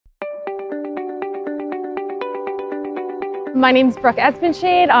My name's Brooke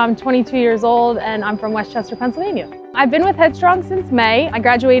Espenshade. I'm 22 years old and I'm from Westchester, Pennsylvania. I've been with HEADstrong since May. I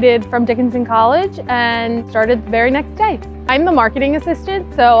graduated from Dickinson College and started the very next day. I'm the marketing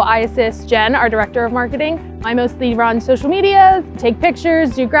assistant, so I assist Jen, our director of marketing. I mostly run social medias, take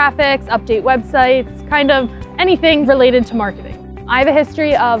pictures, do graphics, update websites, kind of anything related to marketing. I have a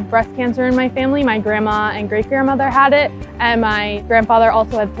history of breast cancer in my family. My grandma and great-grandmother had it, and my grandfather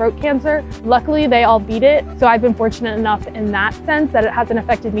also had throat cancer. Luckily, they all beat it, so I've been fortunate enough in that sense that it hasn't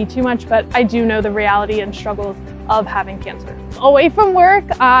affected me too much, but I do know the reality and struggles of having cancer. Away from work,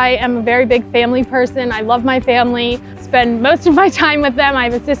 I am a very big family person. I love my family, spend most of my time with them. I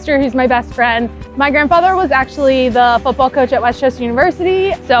have a sister who's my best friend. My grandfather was actually the football coach at Westchester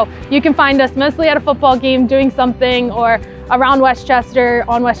University, so you can find us mostly at a football game doing something or around Westchester,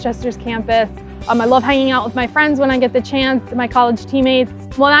 on Westchester's campus. I love hanging out with my friends when I get the chance, my college teammates.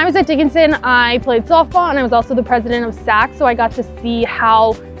 When I was at Dickinson, I played softball and I was also the president of SAC, so I got to see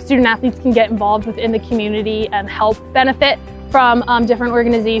how student athletes can get involved within the community and help benefit from different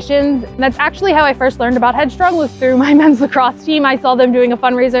organizations. And that's actually how I first learned about HEADstrong, was through my men's lacrosse team. I saw them doing a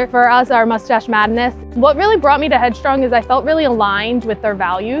fundraiser for us, our Mustache Madness. What really brought me to HEADstrong is I felt really aligned with their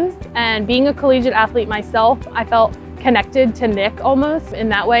values, and being a collegiate athlete myself, I felt connected to Nick almost in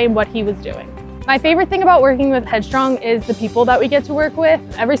that way and what he was doing. My favorite thing about working with HEADstrong is the people that we get to work with.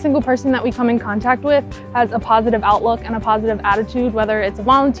 Every single person that we come in contact with has a positive outlook and a positive attitude, whether it's a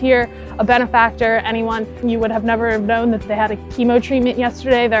volunteer, a benefactor, anyone. You would have never known that they had a chemo treatment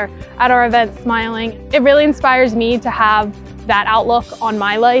yesterday. They're at our event smiling. It really inspires me to have that outlook on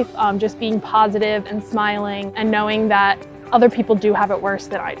my life, just being positive and smiling and knowing that other people do have it worse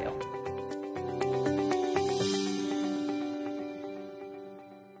than I do.